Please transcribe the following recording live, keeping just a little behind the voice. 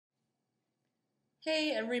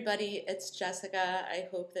Hey everybody, it's Jessica. I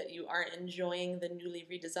hope that you are enjoying the newly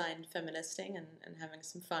redesigned Feministing and having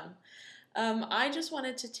some fun. I just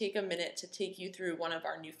wanted to take a minute to take you through one of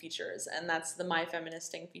our new features, and that's the My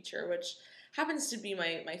Feministing feature, which happens to be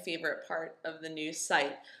my favorite part of the new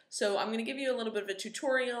site. So I'm going to give you a little bit of a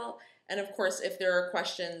tutorial, and of course, if there are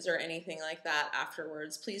questions or anything like that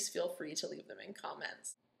afterwards, please feel free to leave them in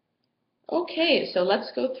comments. Okay, so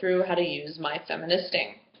let's go through how to use My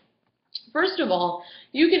Feministing. First of all,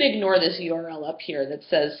 you can ignore this URL up here that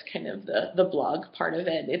says kind of the blog part of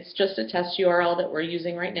it. It's just a test URL that we're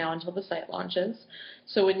using right now until the site launches.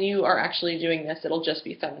 So when you are actually doing this, it'll just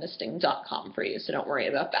be feministing.com for you, so don't worry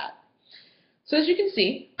about that. So as you can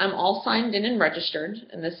see, I'm all signed in and registered,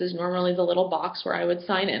 and this is normally the little box where I would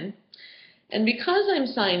sign in. And because I'm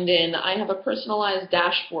signed in, I have a personalized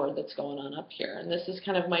dashboard that's going on up here, and this is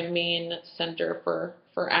kind of my main center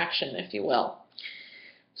for action, if you will.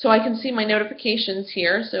 So I can see my notifications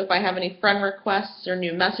here, so if I have any friend requests or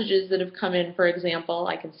new messages that have come in, for example,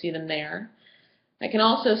 I can see them there. I can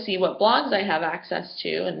also see what blogs I have access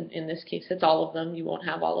to, and in this case it's all of them. You won't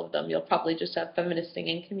have all of them. You'll probably just have Feministing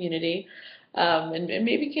and Community, and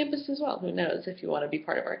maybe Campus as well. Who knows, if you want to be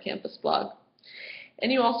part of our Campus blog.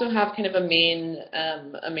 And you also have kind of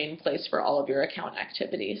a main place for all of your account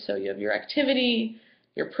activity. So you have your activity,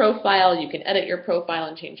 your profile. You can edit your profile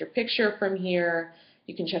and change your picture from here.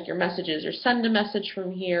 You can check your messages or send a message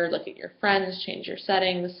from here, look at your friends, change your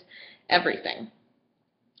settings, everything.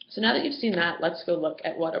 So now that you've seen that, let's go look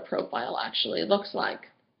at what a profile actually looks like.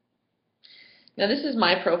 Now this is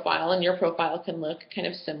my profile, and your profile can look kind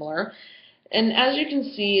of similar. And as you can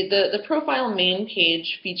see, the profile main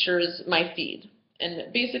page features my feed.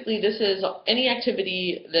 And basically this is any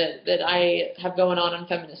activity that I have going on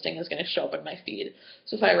Feministing is going to show up in my feed.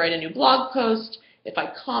 So if I write a new blog post, if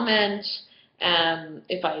I comment,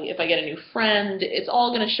 if I get a new friend, it's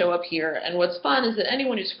all going to show up here. And what's fun is that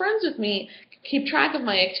anyone who's friends with me can keep track of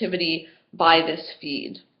my activity by this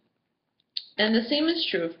feed. And the same is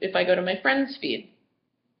true if I go to my friends feed.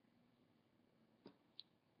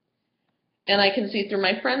 And I can see through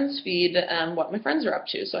my friends feed what my friends are up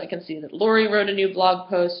to. So I can see that Lori wrote a new blog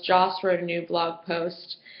post, Joss wrote a new blog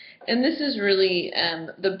post. And this is really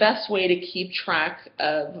the best way to keep track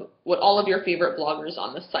of what all of your favorite bloggers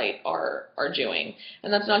on the site are doing.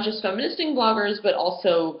 And that's not just Feministing bloggers, but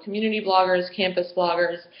also community bloggers, campus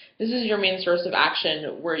bloggers. This is your main source of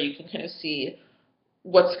action where you can kind of see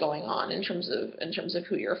what's going on in terms of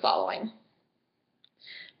who you're following.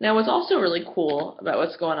 Now what's also really cool about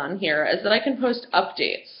what's going on here is that I can post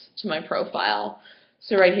updates to my profile.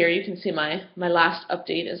 So right here you can see my last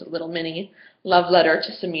update is a little mini love letter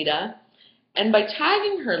to Samita. And by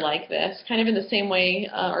tagging her like this, kind of in the same way,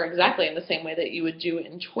 or exactly in the same way that you would do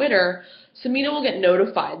in Twitter, Samita will get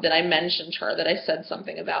notified that I mentioned her, that I said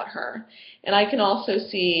something about her. And I can also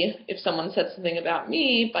see if someone said something about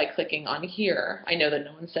me by clicking on here. I know that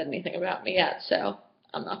no one said anything about me yet, so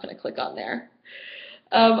I'm not going to click on there.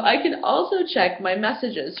 I can also check my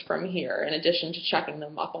messages from here, in addition to checking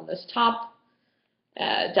them up on this top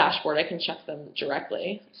dashboard. I can check them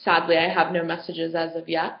directly. Sadly, I have no messages as of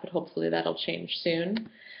yet, but hopefully that'll change soon.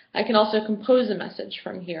 I can also compose a message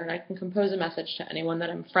from here, and I can compose a message to anyone that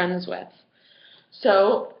I'm friends with.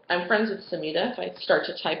 So I'm friends with Samita. If I start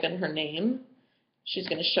to type in her name, she's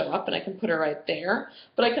going to show up, and I can put her right there.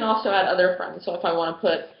 But I can also add other friends. So if I want to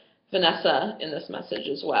put Vanessa in this message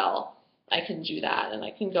as well, I can do that, and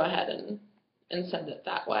I can go ahead and send it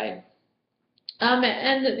that way.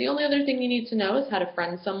 And the only other thing you need to know is how to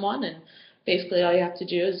friend someone, and basically all you have to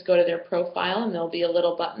do is go to their profile and there'll be a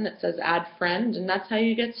little button that says add friend, and that's how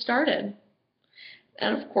you get started.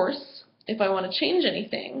 And of course, if I want to change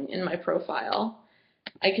anything in my profile,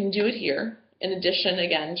 I can do it here, in addition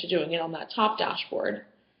again to doing it on that top dashboard.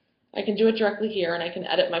 I can do it directly here, and I can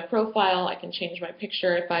edit my profile, I can change my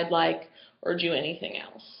picture if I'd like, or do anything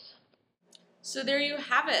else. So there you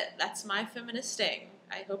have it. That's My Feministing.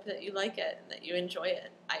 I hope that you like it and that you enjoy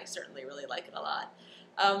it. I certainly really like it a lot.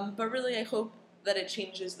 But really, I hope that it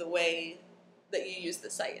changes the way that you use the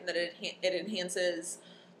site, and that it enhances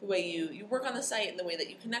the way you work on the site and the way that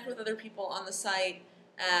you connect with other people on the site.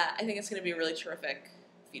 I think it's going to be a really terrific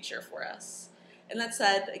feature for us. And that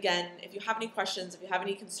said, again, if you have any questions, if you have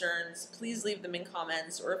any concerns, please leave them in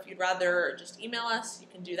comments, or if you'd rather just email us, you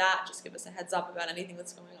can do that. Just give us a heads up about anything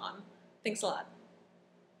that's going on. Thanks a lot.